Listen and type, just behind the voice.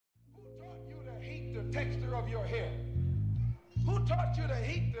texture of your hair? Who taught you to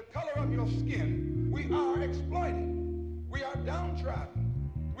hate the color of your skin? We are exploited. We are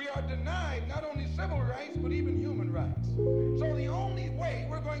downtrodden. We are denied not only civil rights, but even human rights. So the only way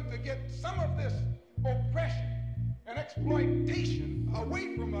we're going to get some of this oppression and exploitation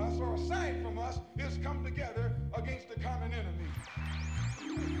away from us or aside from us is come together against the common enemy.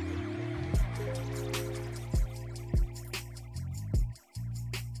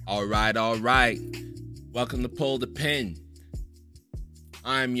 All right. Welcome to Pull the Pin.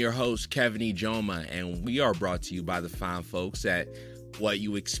 I'm your host, Kevin E. Joma, and we are brought to you by the fine folks at What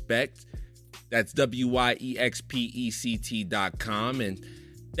You Expect. That's WYEXPECT.com. And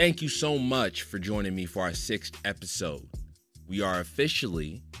thank you so much for joining me for our 6th episode. We are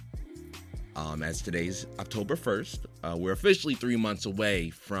officially, as today's October 1st, we're officially 3 months away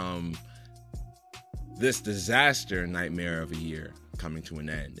from this disaster nightmare of a year coming to an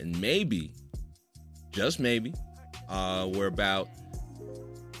end. And maybe, just maybe, we're about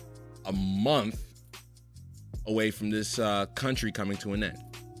a month away from this country coming to an end.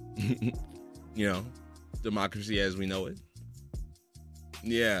 You know, democracy as we know it.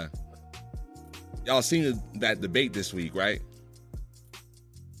 Yeah. Y'all seen that debate this week, right?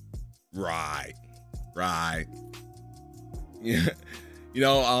 Right. Yeah. You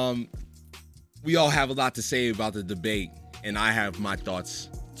know, we all have a lot to say about the debate, and I have my thoughts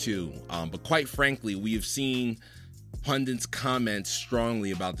too. But quite frankly, we have seen pundits comment strongly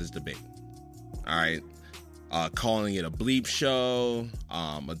about this debate. All right. Calling it a bleep show,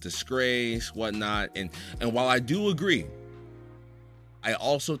 a disgrace, whatnot. And while I do agree, I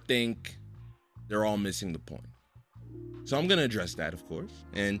also think they're all missing the point. So I'm going to address that, of course,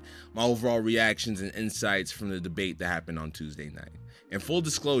 and my overall reactions and insights from the debate that happened on Tuesday night. And full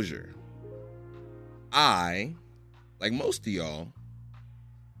disclosure, I, like most of y'all,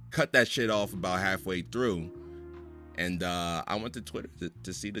 cut that shit off about halfway through. And I went to Twitter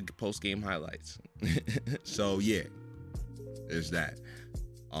to see the post-game highlights. So, yeah, there's that.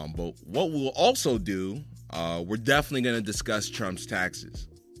 But what we'll also do, we're definitely going to discuss Trump's taxes.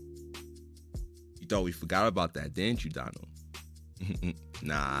 You thought we forgot about that, didn't you, Donald?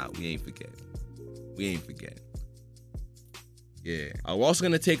 Nah, we ain't forget. Yeah. We're also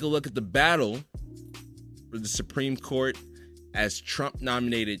going to take a look at the battle for the Supreme Court as Trump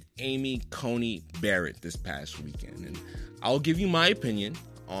nominated Amy Coney Barrett this past weekend. And I'll give you my opinion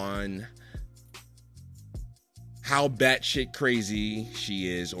on how batshit crazy she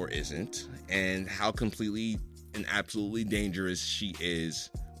is or isn't, and how completely and absolutely dangerous she is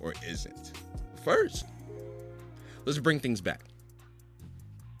or isn't. First, let's bring things back.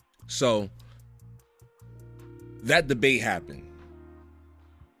 So, that debate happened.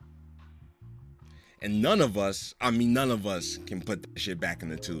 And none of us can put that shit back in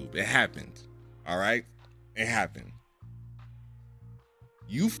the tube. It happened. All right? It happened.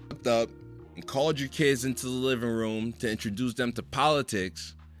 You fucked up and called your kids into the living room to introduce them to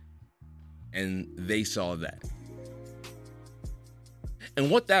politics, and they saw that. And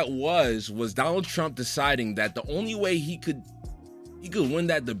what that was Donald Trump deciding that the only way he could win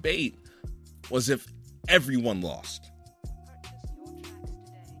that debate was if everyone lost.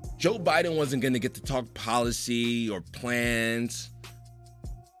 Joe Biden wasn't going to get to talk policy or plans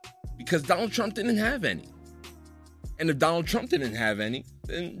because Donald Trump didn't have any. And if Donald Trump didn't have any,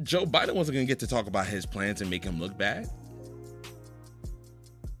 then Joe Biden wasn't going to get to talk about his plans and make him look bad.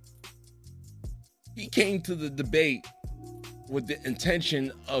 He came to the debate with the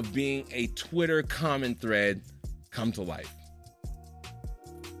intention of being a Twitter comment thread come to life.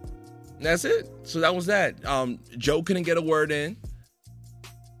 And that's it. So that was that. Joe couldn't get a word in.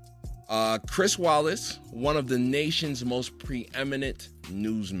 Chris Wallace, one of the nation's most preeminent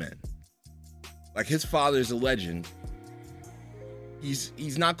newsmen. Like, his father's a legend.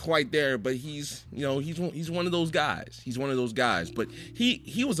 He's not quite there, but he's one of those guys. He's one of those guys. But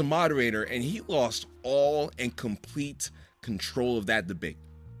he was a moderator, and he lost all and complete control of that debate.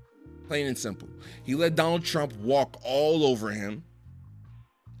 Plain and simple. He let Donald Trump walk all over him.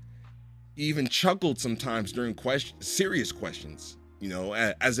 He even chuckled sometimes during serious questions. You know,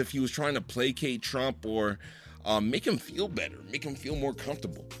 as if he was trying to placate Trump or make him feel better, make him feel more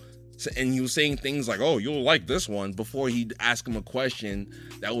comfortable. So, and he was saying things like, oh, you'll like this one, before he'd ask him a question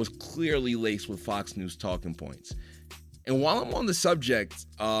that was clearly laced with Fox News talking points. And while I'm on the subject,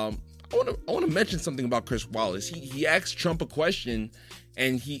 I want to mention something about Chris Wallace. He asked Trump a question,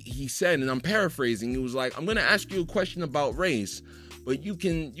 and he said, and I'm paraphrasing, he was like, I'm going to ask you a question about race, but you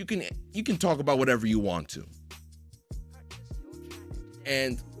can talk about whatever you want to.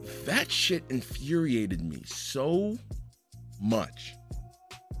 And that shit infuriated me so much.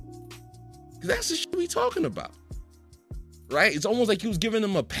 Because that's the shit we talking about. Right? It's almost like he was giving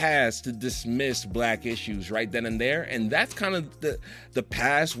them a pass to dismiss black issues right then and there. And that's kind of the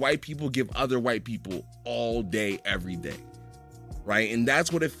pass white people give other white people all day, every day. Right? And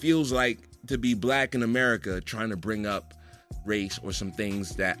that's what it feels like to be black in America, trying to bring up race or some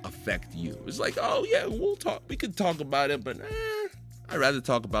things that affect you. It's like, oh yeah, we could talk about it, but I'd rather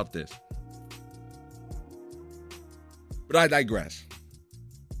talk about this. But I digress.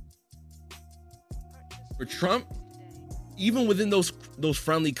 For Trump, even within those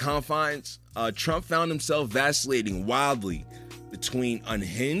friendly confines, Trump found himself vacillating wildly between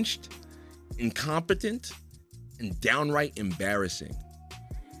unhinged, incompetent, and downright embarrassing.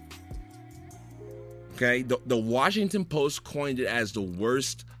 Okay, the Washington Post coined it as the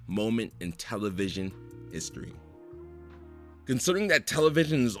worst moment in television history. Considering that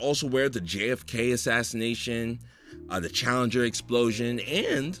television is also where the JFK assassination, the Challenger explosion,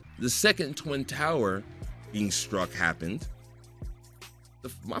 and the second Twin Tower being struck happened,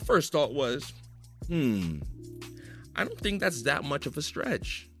 my first thought was, I don't think that's that much of a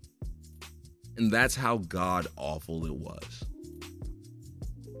stretch. And that's how god-awful it was.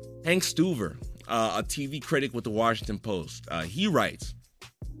 Hank Stuever, a TV critic with the Washington Post, he writes,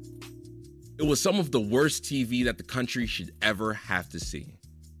 "It was some of the worst TV that the country should ever have to see.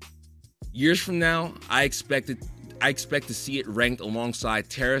 Years from now, I expect to see it ranked alongside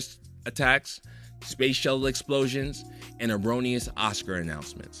terrorist attacks, space shuttle explosions, and erroneous Oscar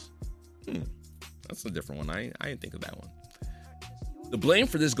announcements." That's a different one. I didn't think of that one. The blame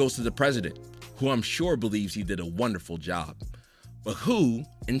for this goes to the president, who I'm sure believes he did a wonderful job, but who,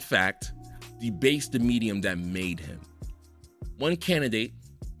 in fact, debased the medium that made him. One candidate,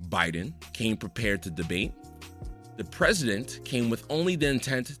 Biden, came prepared to debate. The president came with only the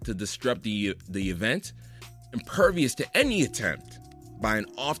intent to disrupt the event, impervious to any attempt by an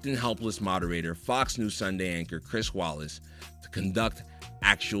often helpless moderator, Fox News Sunday anchor Chris Wallace, to conduct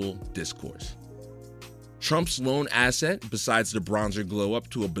actual discourse. Trump's lone asset, besides the bronzer glow up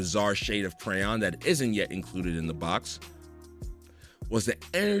to a bizarre shade of crayon that isn't yet included in the box, was the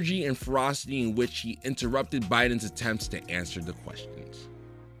energy and ferocity in which he interrupted Biden's attempts to answer the questions.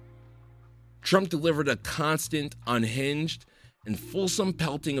 Trump delivered a constant, unhinged, and fulsome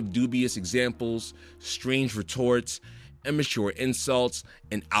pelting of dubious examples, strange retorts, immature insults,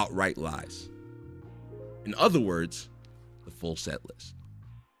 and outright lies. In other words, the full set list.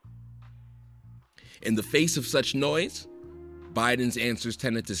 In the face of such noise, Biden's answers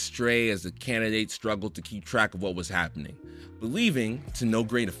tended to stray as the candidate struggled to keep track of what was happening, believing, to no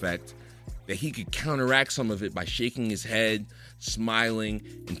great effect, that he could counteract some of it by shaking his head, smiling,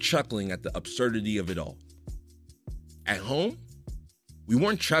 and chuckling at the absurdity of it all. At home, we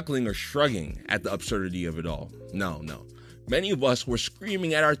weren't chuckling or shrugging at the absurdity of it all. No. Many of us were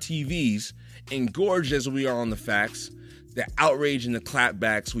screaming at our TVs, engorged as we are on the facts, the outrage and the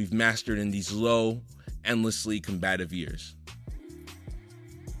clapbacks we've mastered in these low, endlessly combative years.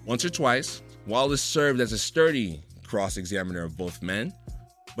 Once or twice, Wallace served as a sturdy cross-examiner of both men,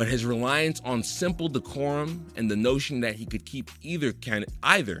 but his reliance on simple decorum and the notion that he could keep either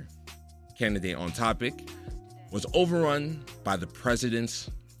candidate on topic was overrun by the president's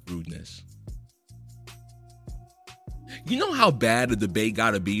rudeness. You know how bad a debate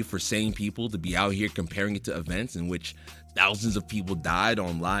gotta be for sane people to be out here comparing it to events in which thousands of people died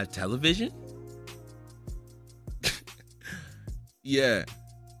on live television? Yeah,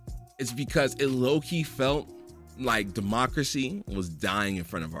 it's because it low-key felt like democracy was dying in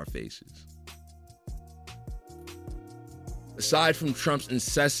front of our faces. Aside from Trump's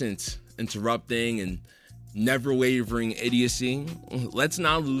incessant interrupting and never-wavering idiocy, let's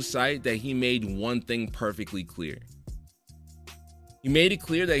not lose sight that he made one thing perfectly clear. He made it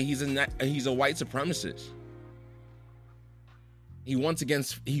clear that he's a white supremacist. He once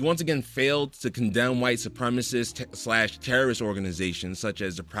again failed to condemn white supremacist / terrorist organizations such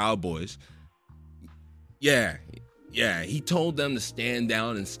as the Proud Boys. Yeah, he told them to stand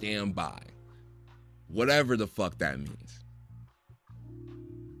down and stand by. Whatever the fuck that means.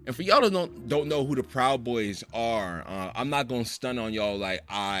 And for y'all that don't know who the Proud Boys are, I'm not going to stun on y'all like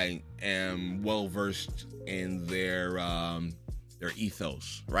I am well versed in their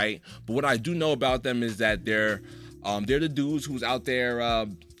ethos, right? But what I do know about them is that they're the dudes who's out there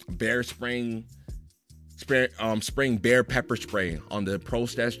spraying bear pepper spray on the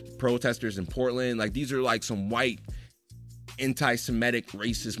protesters in Portland. Like, these are like some white anti-Semitic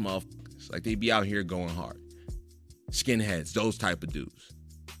racist motherfuckers. Like, they be out here going hard. Skinheads, those type of dudes.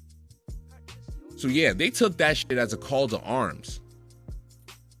 So yeah, they took that shit as a call to arms.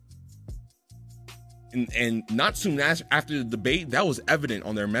 And not soon after the debate, that was evident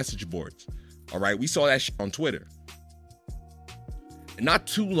on their message boards. All right, we saw that shit on Twitter. And not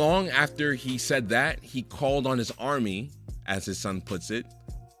too long after he said that, he called on his army, as his son puts it,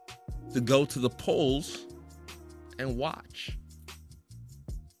 to go to the polls and watch.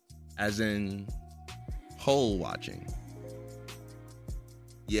 As in, poll watching.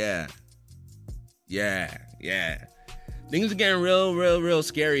 Yeah. Things are getting real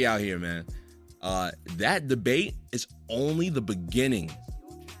scary out here, man. That debate is only the beginning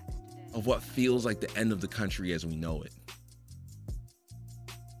of what feels like the end of the country as we know it.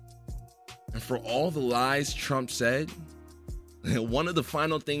 And for all the lies Trump said, one of the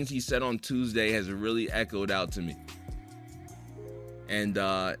final things he said on Tuesday has really echoed out to me. And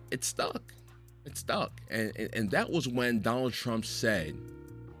it stuck. It stuck. And that was when Donald Trump said,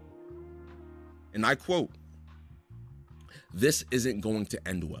 and I quote, "This isn't going to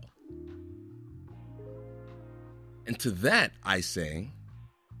end well." And to that, I say,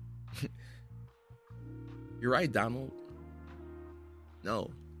 you're right, Donald.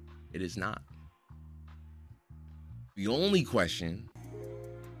 No, it is not. The only question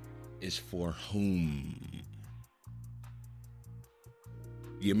is for whom?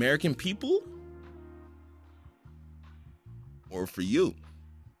 The American people? Or for you?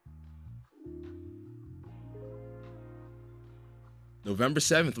 November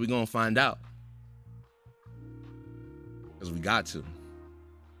 7th, we're going to find out. Because we got to.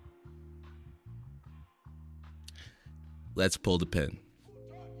 Let's pull the pin. Who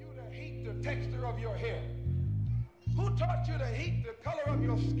taught you to hate the texture of your hair? Who taught you to hate the color of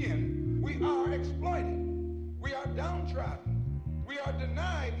your skin? We are exploited. We are downtrodden. We are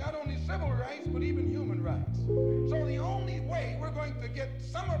denied not only civil rights, but even human rights. So the only way we're going to get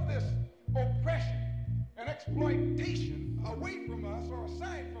some of this oppression and exploitation away from us or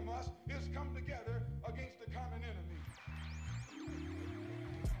aside from us is come together against the common enemy.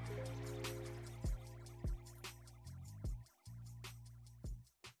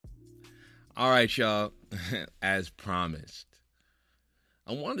 All right, y'all. As promised,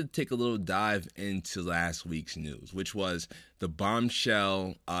 I wanted to take a little dive into last week's news, which was the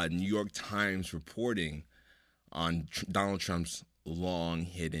bombshell New York Times reporting on Donald Trump's long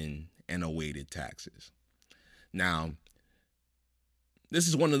hidden and awaited taxes. Now, this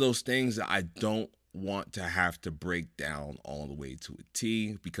is one of those things that I don't want to have to break down all the way to a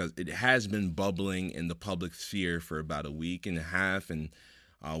T, because it has been bubbling in the public sphere for about a week and a half, and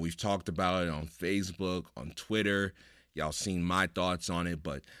we've talked about it on Facebook, on Twitter. Y'all seen my thoughts on it,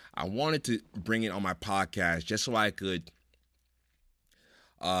 but I wanted to bring it on my podcast just so I could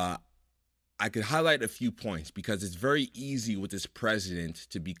highlight a few points, because it's very easy with this president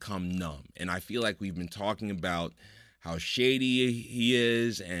to become numb. And I feel like we've been talking about how shady he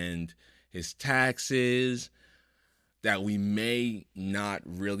is and his taxes, that we may not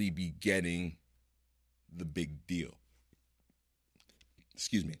really be getting the big deal.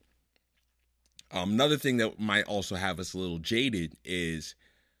 Excuse me. Another thing that might also have us a little jaded is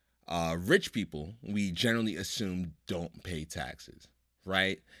rich people, we generally assume, don't pay taxes,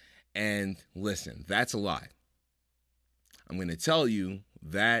 right? And listen, that's a lie. I'm going to tell you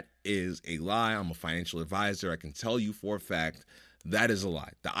that is a lie. I'm a financial advisor. I can tell you for a fact that is a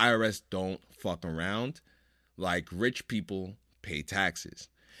lie. The IRS don't fuck around. Like, rich people pay taxes.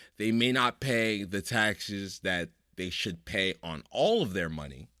 They may not pay the taxes that they should pay on all of their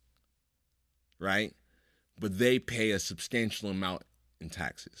money, right? But they pay a substantial amount in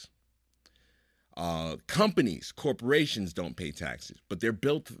taxes. Companies, corporations don't pay taxes, but they're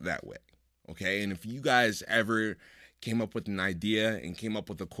built that way, okay? And if you guys ever came up with an idea and came up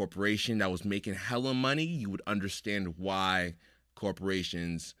with a corporation that was making hella money, you would understand why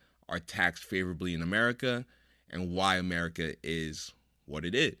corporations are taxed favorably in America and why America is what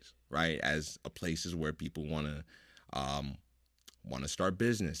it is, right? As a places where people want to start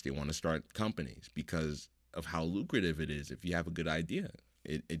business, they want to start companies because of how lucrative it is. If you have a good idea,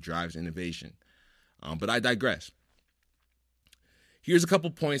 it drives innovation. But I digress. Here's a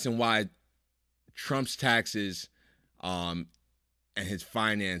couple points on why Trump's taxes and his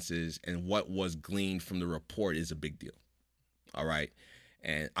finances and what was gleaned from the report is a big deal. All right.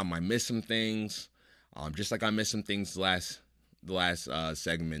 And I might miss some things, just like I missed some things the last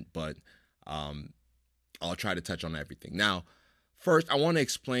segment, but I'll try to touch on everything. Now, first, I want to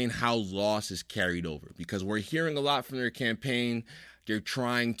explain how loss is carried over, because we're hearing a lot from their campaign. They're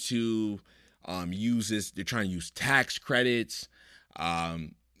trying to use this. They're trying to use tax credits.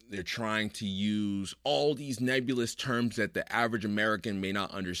 They're trying to use all these nebulous terms that the average American may not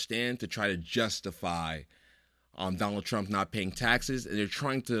understand to try to justify Donald Trump not paying taxes. And they're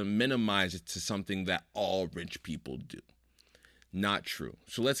trying to minimize it to something that all rich people do. not true.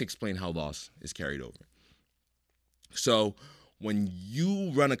 So let's explain how loss is carried over. So when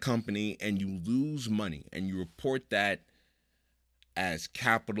you run a company and you lose money and you report that as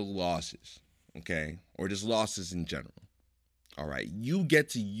capital losses, okay, or just losses in general, all right, you get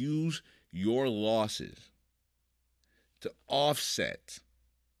to use your losses to offset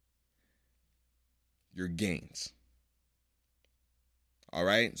your gains. All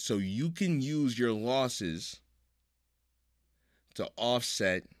right, so you can use your losses to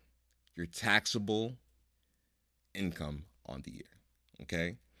offset your taxable income on the year.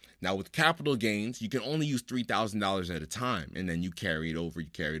 Okay, now with capital gains, you can only use $3,000 at a time, and then you carry it over.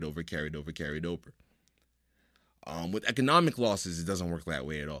 With economic losses, it doesn't work that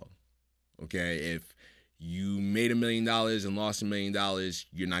way at all. Okay, if you made $1 million and lost $1 million,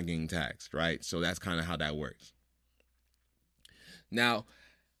 you're not getting taxed, right? So that's kind of how that works. Now,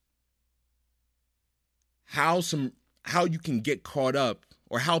 how you can get caught up,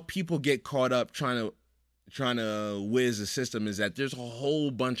 or how people get caught up trying to whiz the system, is that there's a whole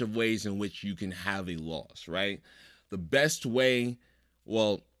bunch of ways in which you can have a loss, right? The best way,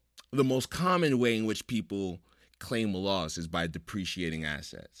 well, the most common way in which people claim a loss is by depreciating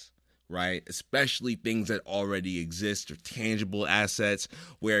assets, right? Especially things that already exist, or tangible assets,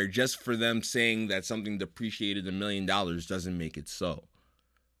 where just for them saying that something depreciated $1 million doesn't make it so.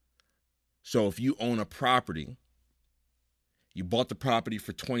 So if you own a property, you bought the property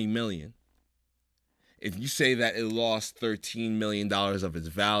for $20 million. If you say that it lost $13 million of its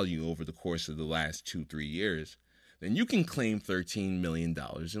value over the course of the last 2-3 years, then you can claim $13 million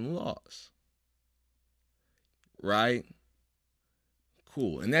in loss. Right?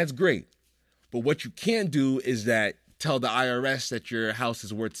 Cool. And that's great. But what you can't do is that tell the IRS that your house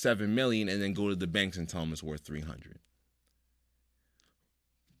is worth $7 million and then go to the banks and tell them it's worth $300.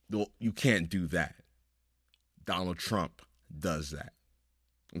 You can't do that. Donald Trump does that.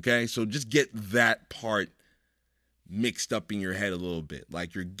 Okay? So just get that part mixed up in your head a little bit.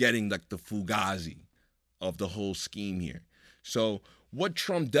 Like you're getting like the Fugazi of the whole scheme here. So what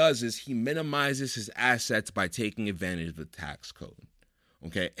Trump does is he minimizes his assets by taking advantage of the tax code.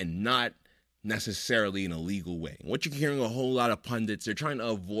 Okay? And not necessarily in a legal way. What you're hearing a whole lot of pundits, they're trying to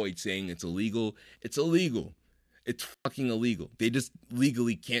avoid saying it's illegal. It's illegal. It's fucking illegal. They just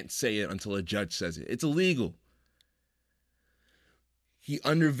legally can't say it until a judge says it. It's illegal. He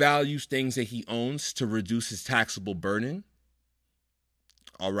undervalues things that he owns to reduce his taxable burden.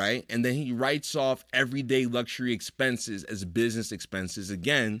 All right. And then he writes off everyday luxury expenses as business expenses,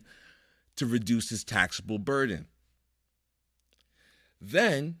 again, to reduce his taxable burden.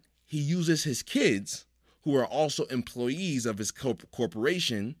 Then he uses his kids, who are also employees of his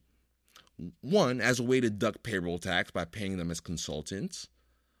corporation, one, as a way to deduct payroll tax by paying them as consultants,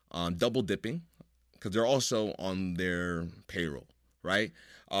 double dipping, because they're also on their payroll, right?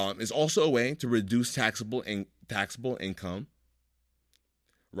 It's also a way to reduce taxable income,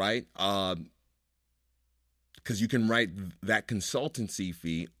 right? Because you can write that consultancy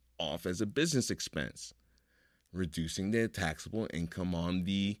fee off as a business expense, reducing the taxable income on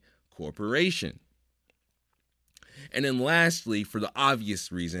the corporation. And then lastly, for the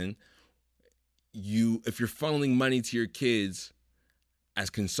obvious reason, if you're funneling money to your kids as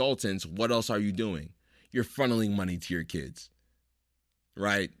consultants, what else are you doing? You're funneling money to your kids,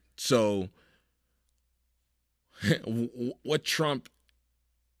 right? So what Trump,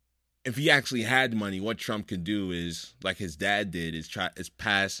 if he actually had money, what Trump could do is, like his dad did, is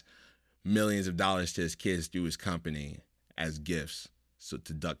pass millions of dollars to his kids through his company as gifts, so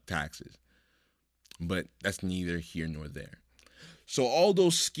to deduct taxes. But that's neither here nor there. So all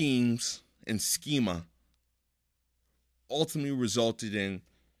those schemes and schema ultimately resulted in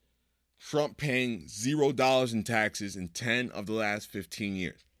Trump paying $0 in taxes in 10 of the last 15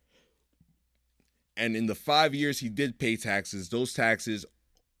 years. And in the 5 years he did pay taxes, those taxes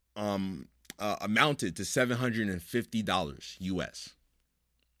amounted to $750 US.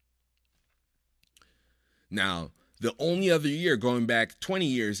 Now, the only other year going back 20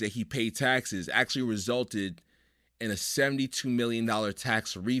 years that he paid taxes actually resulted in a $72 million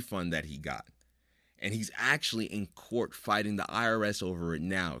tax refund that he got. And he's actually in court fighting the IRS over it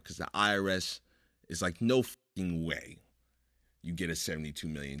now, because the IRS is like, no fucking way you get a $72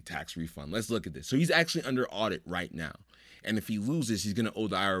 million tax refund. Let's look at this. So he's actually under audit right now. And if he loses, he's going to owe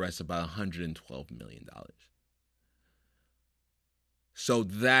the IRS about $112 million. So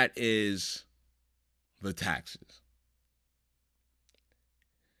that is the taxes.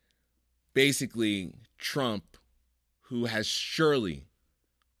 Basically, Trump, who has surely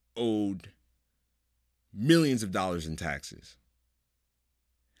owed millions of dollars in taxes,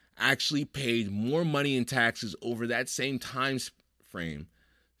 actually paid more money in taxes over that same time frame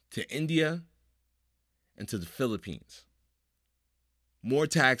to India and to the Philippines. More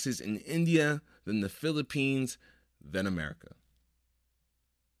taxes in India than the Philippines than America.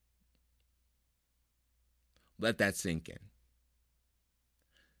 Let that sink in.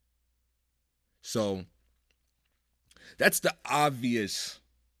 So that's the obvious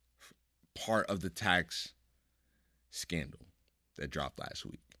part of the tax scandal that dropped last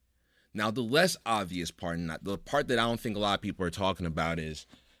week. Now, the less obvious part, and the part that I don't think a lot of people are talking about, is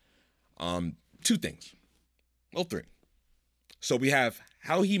two things. Well, three. So we have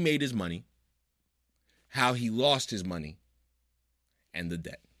how he made his money, how he lost his money, and the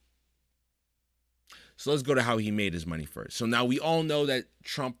debt. So let's go to how he made his money first. So now we all know that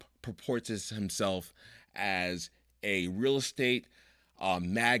Trump purports himself as a real estate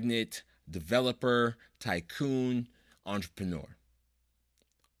magnate, developer, tycoon, entrepreneur.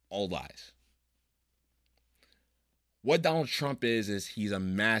 All lies. What Donald Trump is he's a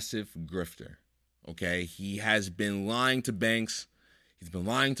massive grifter. Okay? He has been lying to banks. He's been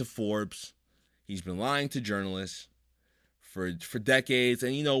lying to Forbes. He's been lying to journalists for decades.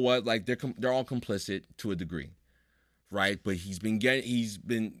 And you know what? Like they're all complicit to a degree. Right? But he's been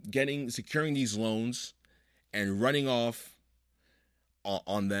securing these loans and running off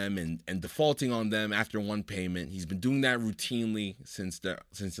on them and defaulting on them after one payment. He's been doing that routinely since the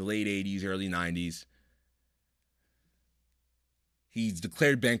late 80s, early 90s. He's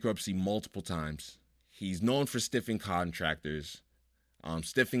declared bankruptcy multiple times. He's known for stiffing contractors,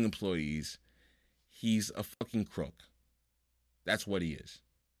 stiffing employees. He's a fucking crook. That's what he is.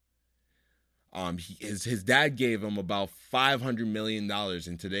 His dad gave him about $500 million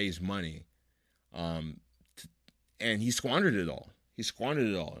in today's money, and he squandered it all. He squandered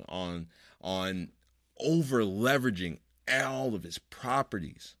it all on over leveraging all of his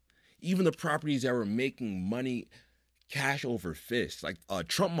properties, even the properties that were making money, cash over fist. Like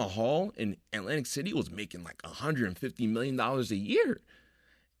Trump Mahal in Atlantic City was making like $150 million a year,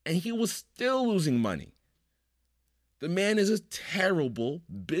 and he was still losing money. The man is a terrible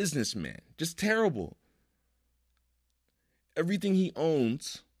businessman, just terrible. Everything he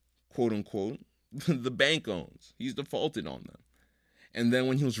owns, quote unquote, the bank owns. He's defaulted on them. And then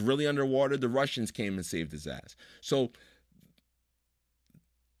when he was really underwater, the Russians came and saved his ass. So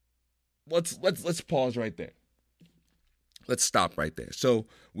let's pause right there. Let's stop right there. So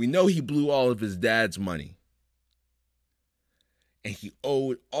we know he blew all of his dad's money. And he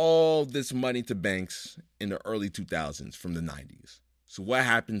owed all this money to banks in the early 2000s from the 90s. So what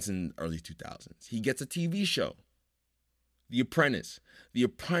happens in the early 2000s? He gets a TV show, The Apprentice. The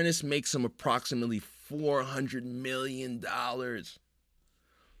Apprentice makes him approximately $400 million.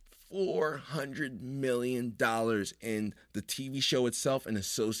 $400 million in the TV show itself and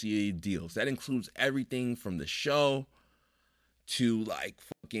associated deals. That includes everything from the show to like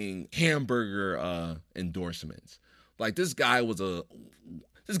fucking hamburger endorsements. Like this guy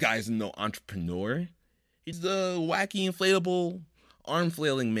isn't no entrepreneur. He's the wacky inflatable arm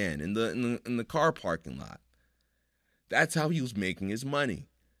flailing man in the car parking lot. That's how he was making his money.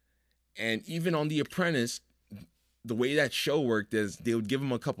 And even on The Apprentice, the way that show worked is they would give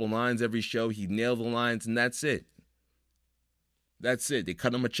him a couple lines every show. He'd nail the lines, and that's it. That's it. They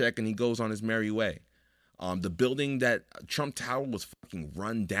cut him a check, and he goes on his merry way. The building that Trump Tower was fucking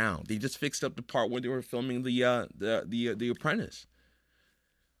run down. They just fixed up the part where they were filming the Apprentice.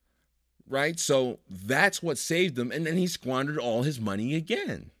 Right? So that's what saved him, and then he squandered all his money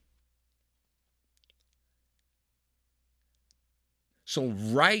again. So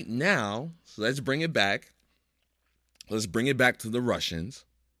right now, so let's bring it back. Let's bring it back to the Russians,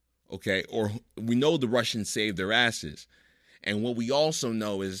 okay? Or we know the Russians saved their asses. And what we also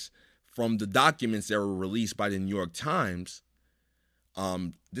know is from the documents that were released by the New York Times,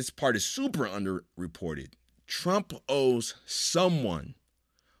 this part is super underreported. Trump owes someone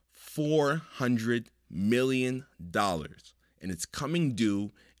 $400 million, and it's coming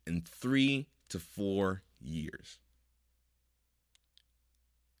due in 3 to 4 years.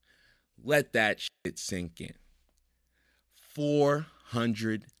 Let that shit sink in.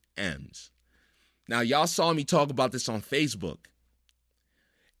 400 M's. Now, y'all saw me talk about this on Facebook.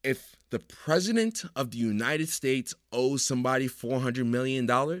 If the president of the United States owes somebody $400 million,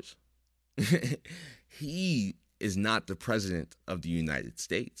 he is not the president of the United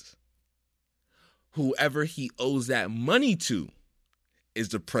States. Whoever he owes that money to is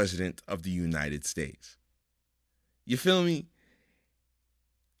the president of the United States. You feel me?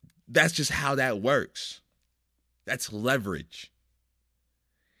 That's just how that works. That's leverage.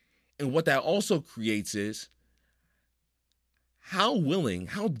 And what that also creates is how willing,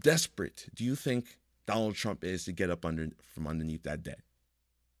 how desperate do you think Donald Trump is to get up from underneath that debt?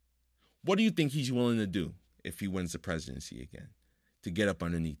 What do you think he's willing to do if he wins the presidency again to get up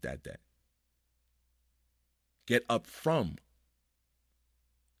underneath that debt? Get up from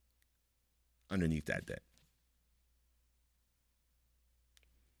underneath that debt.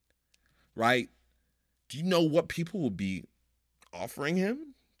 Right? Do you know what people will be offering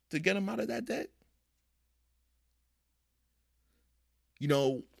him to get him out of that debt? You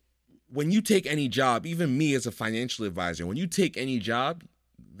know, when you take any job, even me as a financial advisor, when you take any job,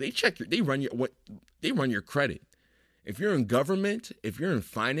 they run your credit. If you're in government, if you're in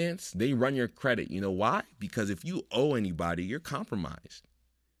finance, they run your credit. You know why? Because if you owe anybody, you're compromised.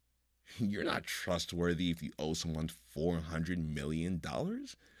 You're not trustworthy if you owe someone $400 million.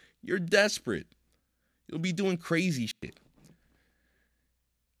 You're desperate. You'll be doing crazy shit.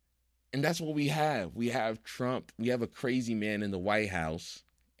 And that's what we have. We have Trump. We have a crazy man in the White House,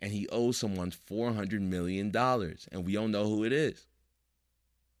 and he owes someone $400 million, and we don't know who it is.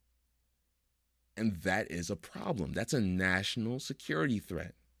 And that is a problem. That's a national security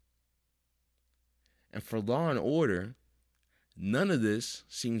threat. And for law and order, none of this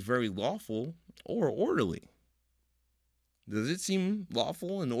seems very lawful or orderly. Does it seem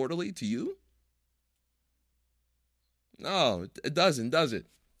lawful and orderly to you? No, it doesn't, does it?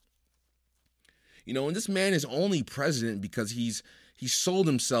 You know, and this man is only president because he sold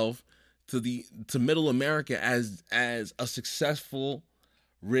himself to middle America as a successful,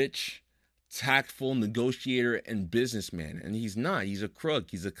 rich, tactful negotiator and businessman. And he's not. He's a crook.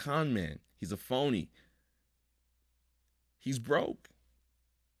 He's a con man. He's a phony. He's broke.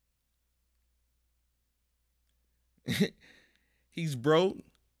 He's broke.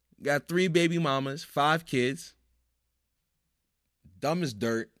 Got 3 baby mamas, 5 kids. Dumb as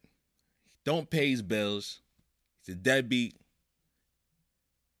dirt. Don't pay his bills. He's a deadbeat.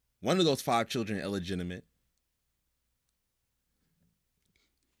 One of those 5 children are illegitimate.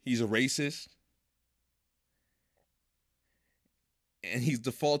 He's a racist. And he's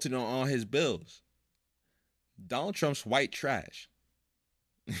defaulted on all his bills. Donald Trump's white trash.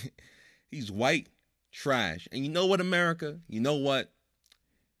 He's white trash. And you know what, America? You know what?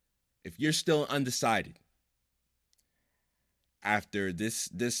 If you're still undecided after this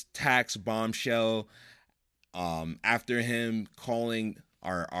tax bombshell, after him calling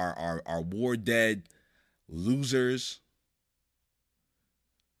our war dead losers,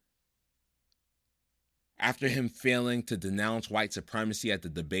 after him failing to denounce white supremacy at the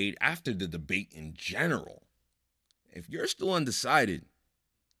debate, after the debate in general, if you're still undecided,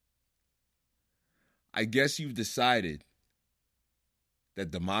 I guess you've decided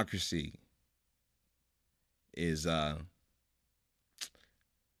that democracy is a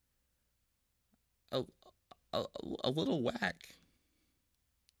little whack.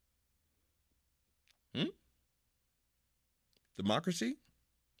 Democracy?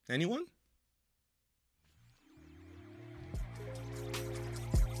 Anyone?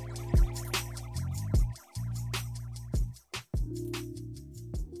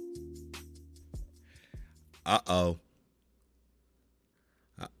 Uh-oh.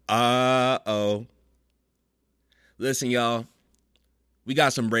 Listen, y'all. We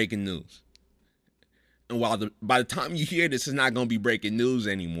got some breaking news. And by the time you hear this, it's not going to be breaking news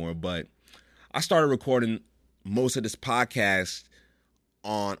anymore, but I started recording most of this podcast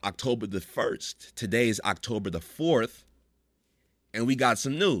on October the 1st. Today is October the 4th, and we got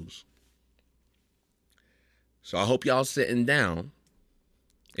some news. So I hope y'all sitting down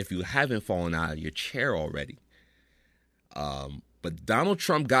if you haven't fallen out of your chair already. But Donald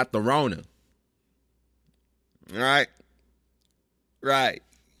Trump got the Rona. All right.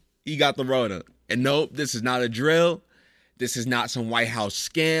 He got the Rona. And nope, this is not a drill. This is not some White House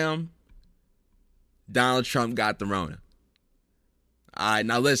scam. Donald Trump got the Rona. All right,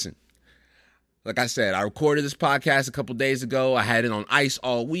 now listen. Like I said, I recorded this podcast a couple days ago. I had it on ice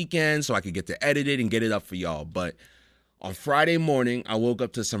all weekend so I could get to edit it and get it up for y'all. But on Friday morning, I woke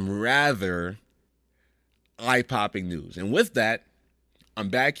up to some rather eye-popping news. And with that, I'm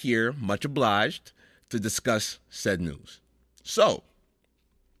back here, much obliged, to discuss said news. So,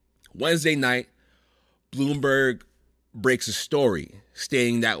 Wednesday night, Bloomberg breaks a story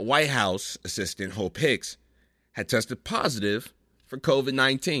stating that White House assistant Hope Hicks had tested positive for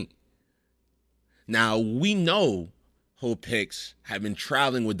COVID-19. Now, we know Hope Hicks had been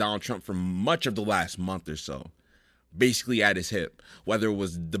traveling with Donald Trump for much of the last month or so, basically at his hip, whether it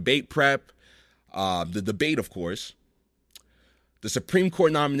was debate prep, the debate, of course, the Supreme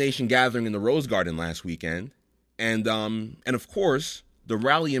Court nomination gathering in the Rose Garden last weekend, and of course, the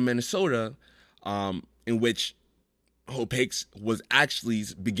rally in Minnesota, in which Hope Hicks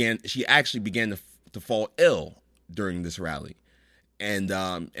began to fall ill during this rally, and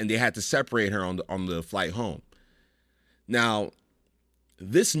they had to separate her on the flight home. Now,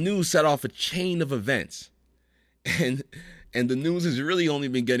 this news set off a chain of events, and the news has really only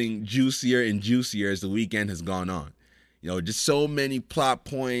been getting juicier and juicier as the weekend has gone on. Just so many plot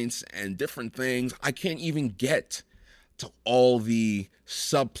points and different things. I can't even get to all the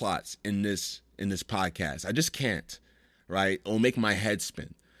subplots in this podcast. I just can't, right? It'll make my head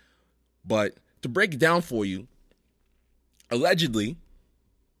spin. But to break it down for you, allegedly,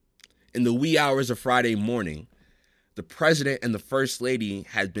 in the wee hours of Friday morning, the president and the first lady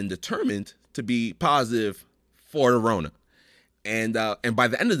had been determined to be positive for the Rona. And by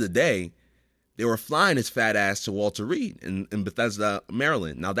the end of the day, they were flying his fat ass to Walter Reed in Bethesda,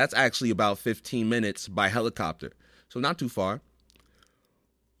 Maryland. Now, that's actually about 15 minutes by helicopter, so not too far.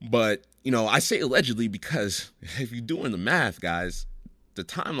 But, I say allegedly because if you're doing the math, guys, the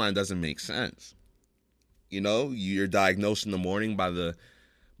timeline doesn't make sense. You're diagnosed in the morning, by the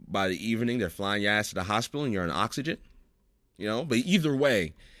evening, they're flying your ass to the hospital and you're on oxygen. But either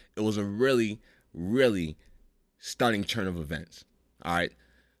way, it was a really, really stunning turn of events. All right.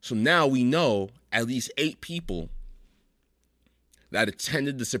 So now we know at least 8 people that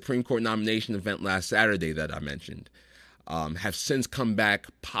attended the Supreme Court nomination event last Saturday that I mentioned have since come back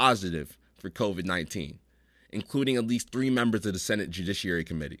positive for COVID-19, including at least 3 members of the Senate Judiciary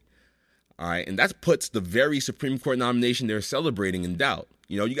Committee. All right. And that puts the very Supreme Court nomination they're celebrating in doubt.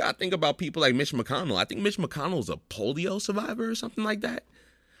 You got to think about people like Mitch McConnell. I think Mitch McConnell's a polio survivor or something like that.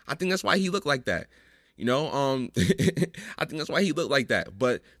 I think that's why he looked like that. I think that's why he looked like that.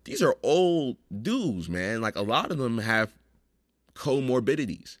 But these are old dudes, man. Like, a lot of them have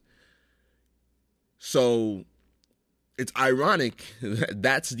comorbidities. So it's ironic that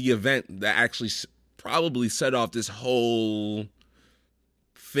that's the event that actually probably set off this whole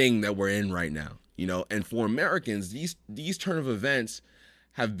thing that we're in right now. And for Americans, these turn of events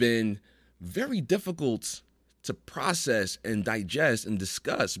have been very difficult to process and digest and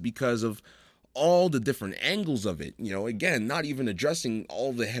discuss because of all the different angles of it. Again, not even addressing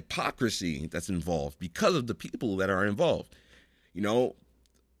all the hypocrisy that's involved because of the people that are involved.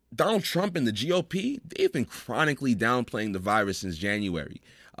 Donald Trump and the GOP, they've been chronically downplaying the virus since January,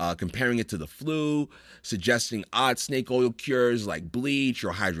 comparing it to the flu, suggesting odd snake oil cures like bleach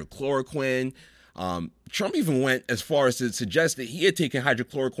or hydrochloroquine. Trump even went as far as to suggest that he had taken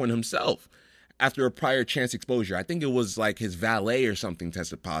hydrochloroquine himself after a prior chance exposure. I think it was like his valet or something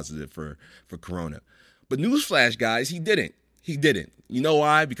tested positive for corona. But newsflash, guys, he didn't. He didn't. You know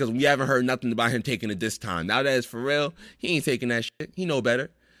why? Because we haven't heard nothing about him taking it this time. Now that it's for real, he ain't taking that shit. He know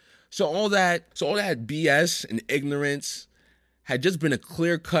better. So all that BS and ignorance had just been a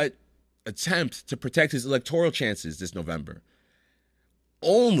clear-cut attempt to protect his electoral chances this November,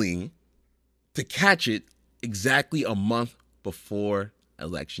 only to catch it exactly a month before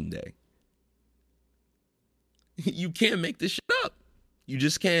Election Day. You can't make this shit up. You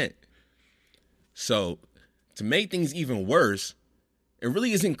just can't. So, to make things even worse, it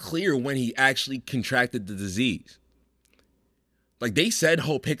really isn't clear when he actually contracted the disease. Like, they said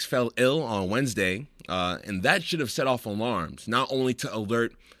Hope Hicks fell ill on Wednesday, and that should have set off alarms, not only to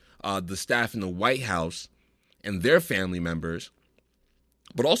alert the staff in the White House and their family members,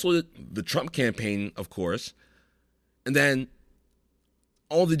 but also the Trump campaign, of course, and then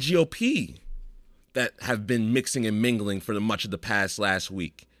all the GOP that have been mixing and mingling for much of the past last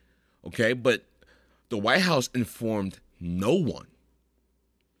week. Okay, but the White House informed no one.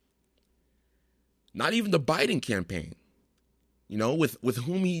 Not even the Biden campaign. With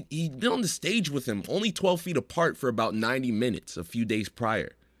whom he'd been on the stage with him, only 12 feet apart for about 90 minutes a few days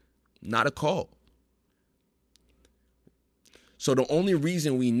prior. Not a call. So the only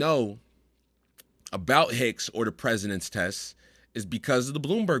reason we know about Hicks or the president's tests is because of the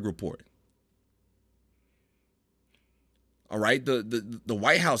Bloomberg report. All right, the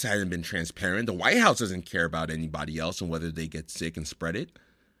White House hasn't been transparent. The White House doesn't care about anybody else and whether they get sick and spread it.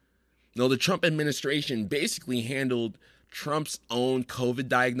 No, the Trump administration basically handled Trump's own COVID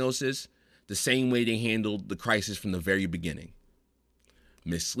diagnosis the same way they handled the crisis from the very beginning.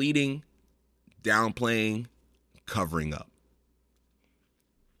 Misleading, downplaying, covering up.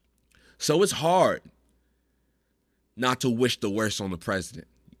 So it's hard not to wish the worst on the president.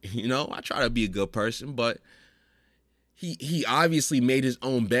 I try to be a good person, but he obviously made his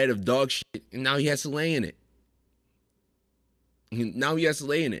own bed of dog shit, and now he has to lay in it. And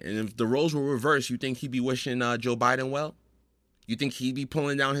if the roles were reversed, you think he'd be wishing Joe Biden well? You think he'd be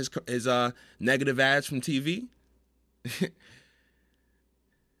pulling down his negative ads from TV?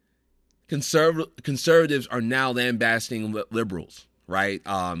 Conservatives are now lambasting liberals, right?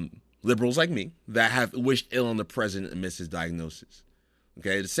 liberals like me, that have wished ill on the president amidst his diagnosis.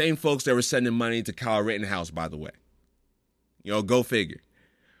 Okay, the same folks that were sending money to Kyle Rittenhouse, by the way. Go figure.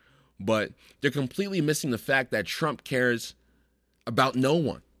 But they're completely missing the fact that Trump cares about no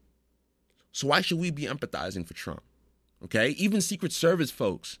one. So why should we be empathizing for Trump? Okay, even Secret Service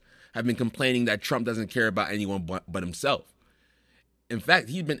folks have been complaining that Trump doesn't care about anyone but himself. In fact,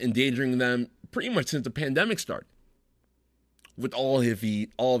 he's been endangering them pretty much since the pandemic started. With all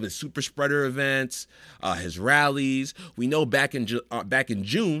of his super spreader events, his rallies. We know back in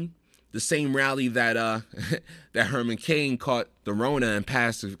June, the same rally that that Herman Cain caught the Rona and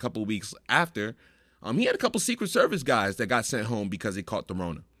passed a couple of weeks after, he had a couple Secret Service guys that got sent home because they caught the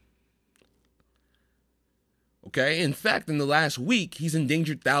Rona. Okay, in fact, in the last week, he's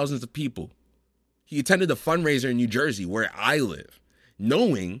endangered thousands of people. He attended a fundraiser in New Jersey, where I live,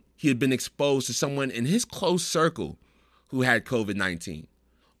 knowing he had been exposed to someone in his close circle who had COVID-19,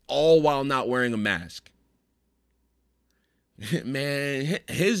 all while not wearing a mask. Man,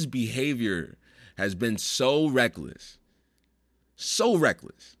 his behavior has been so reckless. So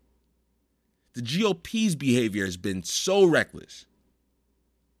reckless. The GOP's behavior has been so reckless.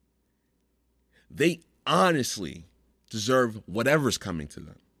 They honestly deserve whatever's coming to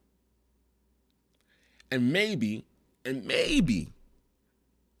them. And maybe,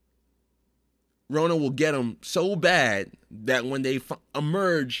 Rona will get them so bad that when they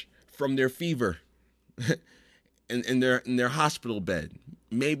emerge from their fever in their hospital bed,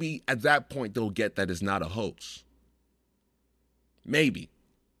 maybe at that point they'll get that it's not a hoax. Maybe.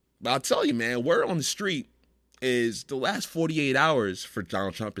 But I'll tell you, man, word on the street is the last 48 hours for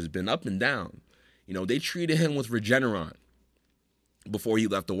Donald Trump has been up and down. They treated him with Regeneron before he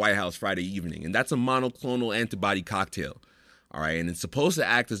left the White House Friday evening, and that's a monoclonal antibody cocktail. All right, and it's supposed to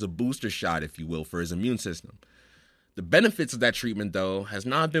act as a booster shot, if you will, for his immune system. The benefits of that treatment, though, has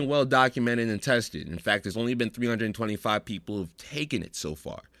not been well documented and tested. In fact, there's only been 325 people who've taken it so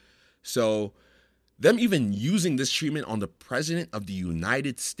far. So them even using this treatment on the president of the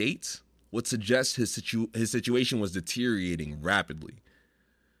United States would suggest his situation was deteriorating rapidly.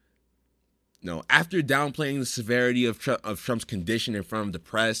 After downplaying the severity of Trump's condition in front of the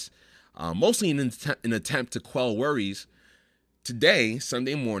press, mostly in an attempt to quell worries, today,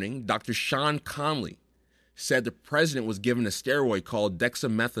 Sunday morning, Dr. Sean Conley said the president was given a steroid called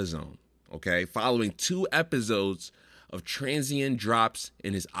dexamethasone, following 2 episodes of transient drops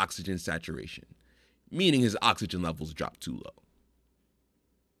in his oxygen saturation, meaning his oxygen levels dropped too low.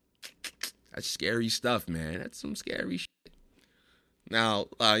 That's scary stuff, man. That's some scary shit. Now,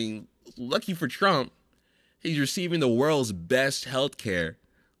 lucky for Trump, he's receiving the world's best health care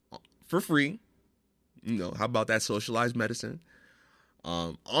for free. How about that socialized medicine?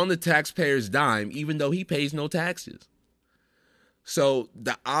 On the taxpayer's dime, even though he pays no taxes. So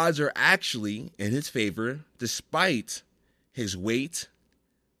the odds are actually in his favor, despite his weight.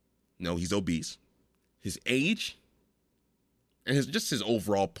 No, he's obese. His age, and his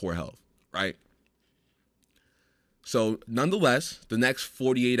overall poor health, right? So nonetheless, the next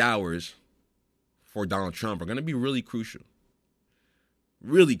 48 hours for Donald Trump are going to be really crucial.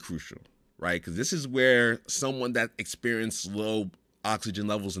 Really crucial, right? Because this is where someone that experienced low oxygen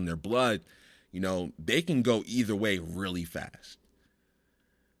levels in their blood, they can go either way really fast.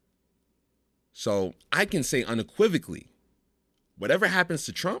 So I can say unequivocally, whatever happens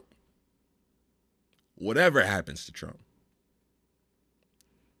to Trump,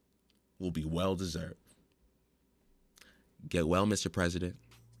 will be well deserved. Get well, Mr. President.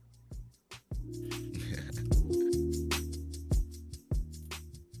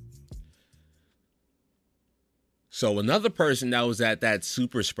 So another person that was at that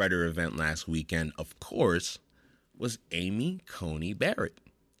super spreader event last weekend, of course, was Amy Coney Barrett,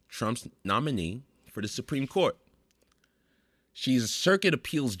 Trump's nominee for the Supreme Court. She's a circuit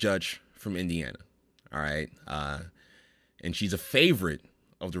appeals judge from Indiana, all right? And she's a favorite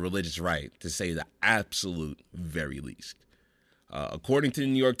of the religious right, to say the absolute very least. According to the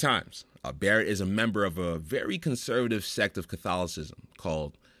New York Times, Barrett is a member of a very conservative sect of Catholicism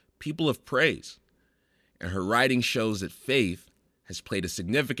called People of Praise, and her writing shows that faith has played a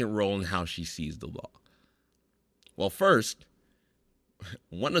significant role in how she sees the law. Well, first,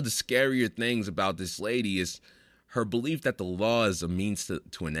 one of the scarier things about this lady is her belief that the law is a means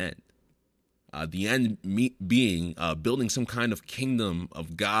to an end. The end being building some kind of kingdom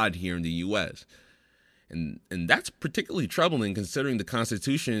of God here in the U.S., and that's particularly troubling considering the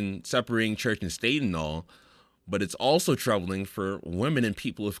Constitution separating church and state and all, but it's also troubling for women and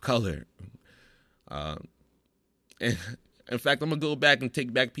people of color. And in fact, I'm going to go back and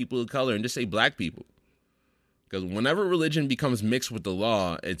take back people of color and just say black people. Because whenever religion becomes mixed with the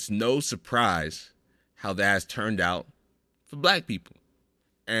law, it's no surprise how that has turned out for black people.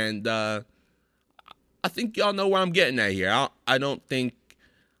 And I think y'all know where I'm getting at here. I don't think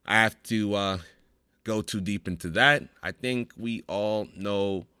I have to go too deep into that. I think we all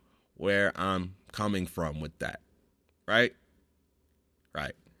know where I'm coming from with that, right?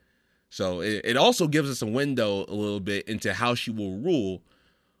 Right. So it also gives us a window a little bit into how she will rule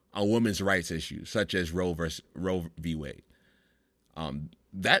on women's rights issues, such as Roe v. Wade.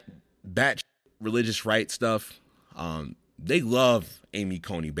 That religious rights stuff, they love Amy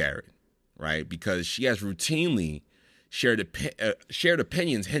Coney Barrett, right? Because she has routinely shared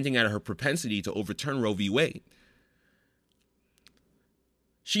opinions hinting at her propensity to overturn Roe v. Wade.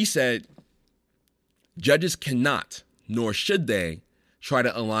 She said, judges cannot, nor should they, try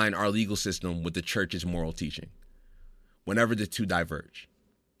to align our legal system with the church's moral teaching whenever the two diverge.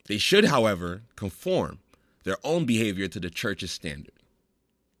 They should, however, conform their own behavior to the church's standard.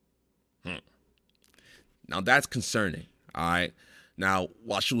 Now, that's concerning, all right? Now,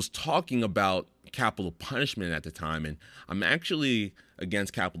 while she was talking about capital punishment at the time, and I'm actually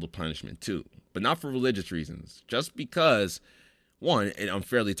against capital punishment too, but not for religious reasons, just because, one, it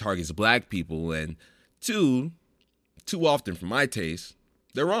unfairly targets black people, and two, too often for my taste,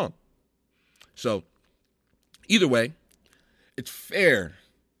 they're wrong. So, either way, it's fair,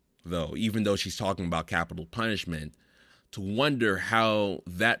 though, even though she's talking about capital punishment, to wonder how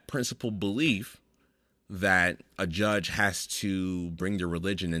that principal belief that a judge has to bring their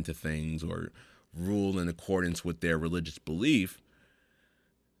religion into things or rule in accordance with their religious belief,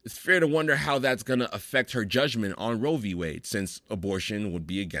 it's fair to wonder how that's going to affect her judgment on Roe v. Wade, since abortion would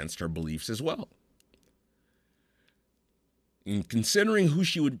be against her beliefs as well. In considering who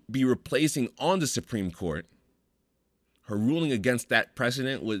she would be replacing on the Supreme Court, her ruling against that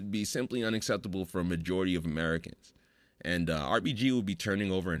precedent would be simply unacceptable for a majority of Americans. And RBG would be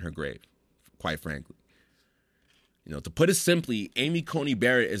turning over in her grave, quite frankly. You know, to put it simply, Amy Coney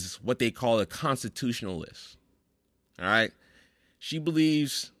Barrett is what they call a constitutionalist. All right? She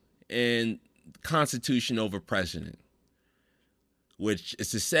believes in Constitution over precedent, which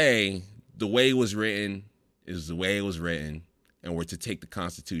is to say the way it was written is the way it was written, and we're to take the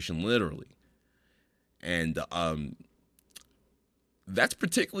Constitution literally. And that's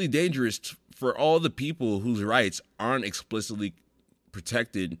particularly dangerous for all the people whose rights aren't explicitly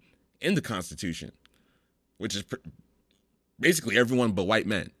protected in the Constitution, which is basically everyone but white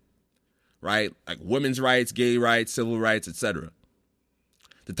men, right? Like women's rights, gay rights, civil rights, etc.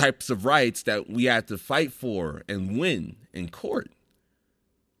 The types of rights that we had to fight for and win in court.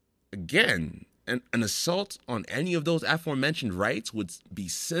 Again, an assault on any of those aforementioned rights would be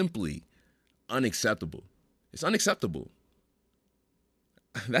simply unacceptable. It's unacceptable.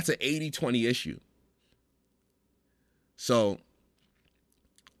 That's an 80-20 issue. So,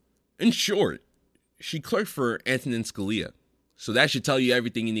 in short, she clerked for Antonin Scalia. So that should tell you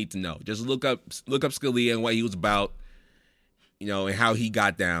everything you need to know. Just look up Scalia and what he was about, you know, and how he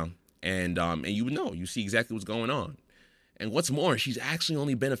got down. And you would know. You see exactly what's going on. And what's more, she's actually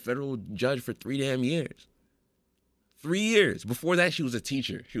only been a federal judge for 3 damn years. 3 years. Before that, she was a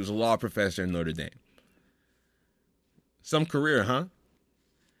teacher. She was a law professor in Notre Dame. Some career, huh?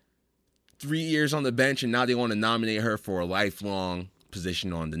 3 years on the bench, and now they want to nominate her for a lifelong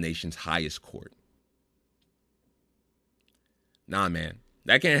position on the nation's highest court. Nah, man.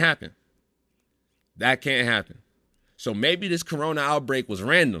 That can't happen. That can't happen. So maybe this corona outbreak was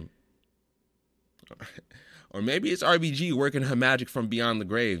random. Or maybe it's RBG working her magic from beyond the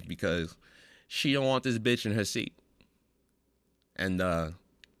grave because she don't want this bitch in her seat. And I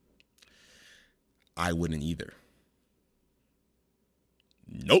wouldn't either.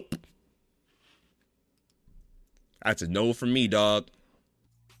 Nope. That's a no from me, dog.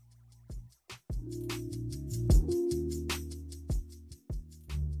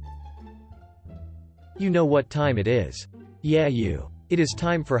 You know what time it is. Yeah, you. It is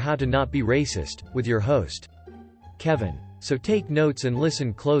time for How to Not Be Racist, with your host, Kevin. So take notes and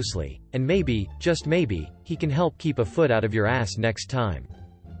listen closely, and maybe, just maybe, he can help keep a foot out of your ass next time.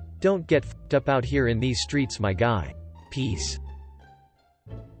 Don't get f***ed up out here in these streets, my guy. Peace.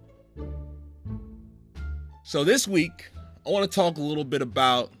 So this week, I want to talk a little bit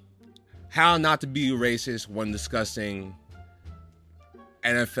about how not to be racist when discussing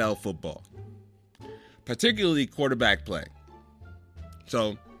NFL football, particularly quarterback play.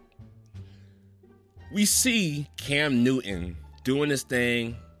 So we see Cam Newton doing his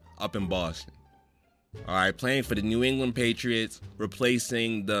thing up in Boston. All right, playing for the New England Patriots,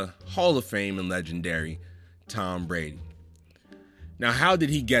 replacing the Hall of Fame and legendary Tom Brady. Now, how did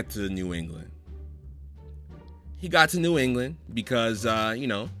he get to New England? he got to New England because,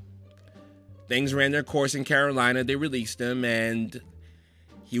 things ran their course in Carolina. They released him, and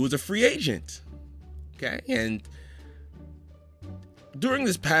he was a free agent. Okay, and during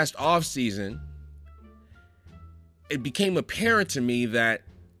this past offseason, it became apparent to me that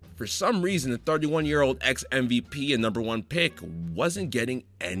for some reason, the 31-year-old ex-MVP and number one pick wasn't getting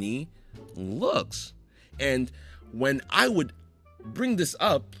any looks. And when I would bring this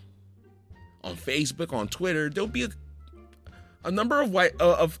up on Facebook, on Twitter, there'll be a number of white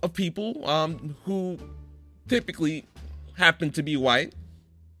of people who typically happen to be white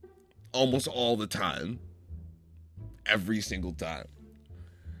almost all the time, every single time,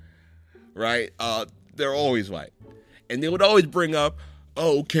 right? They're always white. And they would always bring up,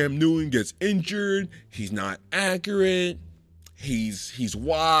 oh, Cam Newton gets injured, he's not accurate, he's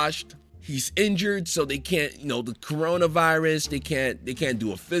washed, he's injured, so they can't, the coronavirus, they can't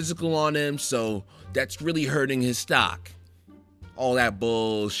do a physical on him, so that's really hurting his stock. All that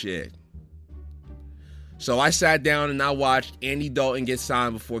bullshit. So I sat down and I watched Andy Dalton get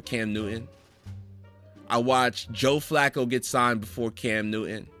signed before Cam Newton. I watched Joe Flacco get signed before Cam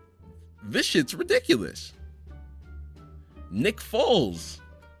Newton. This shit's ridiculous. Nick Foles.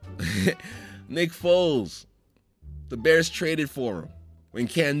 Nick Foles. The Bears traded for him when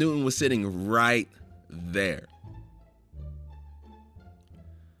Cam Newton was sitting right there.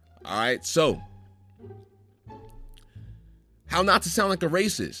 All right, so how not to sound like a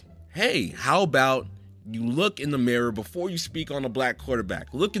racist? Hey, how about you look in the mirror before you speak on a black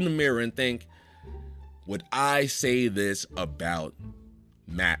quarterback? Look in the mirror and think, would I say this about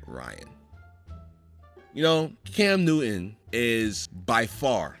Matt Ryan? Cam Newton is by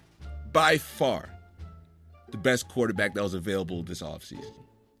far, the best quarterback that was available this offseason.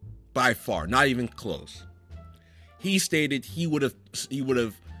 By far, not even close. He stated he would have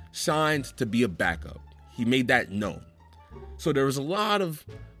signed to be a backup. He made that known. So there was a lot of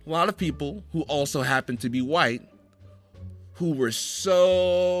people who also happened to be white who were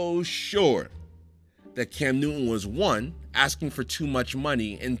so sure that Cam Newton was, one, asking for too much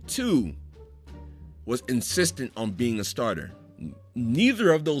money, and two, was insistent on being a starter.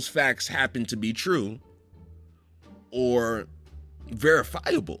 Neither of those facts happened to be true or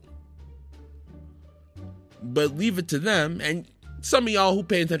verifiable. But leave it to them, and some of y'all who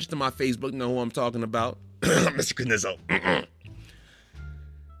pay attention to my Facebook know who I'm talking about. Mr. Canizzo.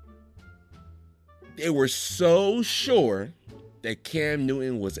 They were so sure that Cam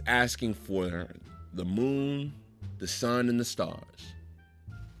Newton was asking for the moon, the sun, and the stars.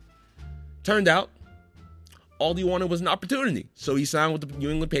 Turned out, all he wanted was an opportunity. So he signed with the New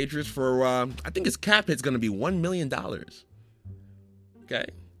England Patriots for, I think his cap hit's going to be $1 million. Okay?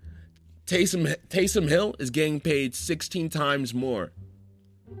 Taysom Hill is getting paid 16 times more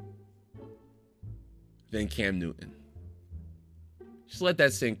than Cam Newton. Just let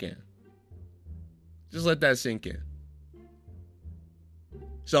that sink in.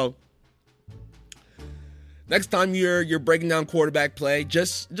 So, next time you're breaking down quarterback play,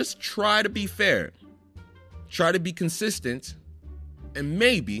 just try to be fair. Try to be consistent, and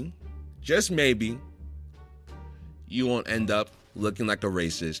maybe, just maybe, you won't end up looking like a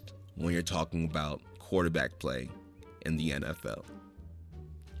racist when you're talking about quarterback play in the NFL.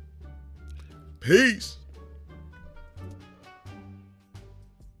 Peace.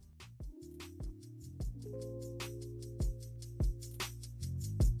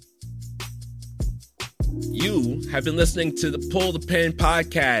 You have been listening to the Pull the Pin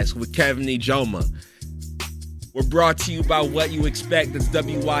podcast with Kevin Ijoma. We're brought to you by What You Expect. That's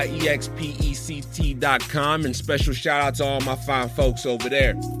WYEXPECT.com. And special shout out to all my fine folks over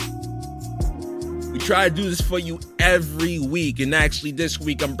there. We try to do this for you every week. And actually this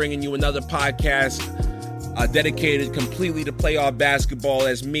week I'm bringing you another podcast dedicated completely to playoff basketball,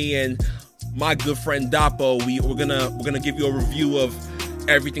 as me and my good friend Dapo, we're gonna give you a review of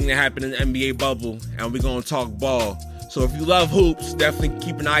everything that happened in the NBA bubble, and we're gonna talk ball. So if you love hoops, definitely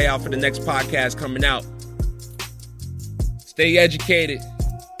keep an eye out for the next podcast coming out. Stay educated.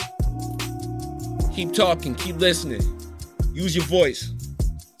 Keep talking. Keep listening. Use your voice.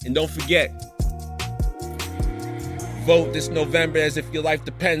 And don't forget, vote this November as if your life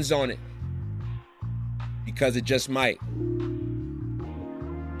depends on it. Because it just might.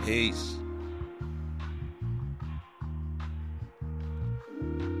 Peace.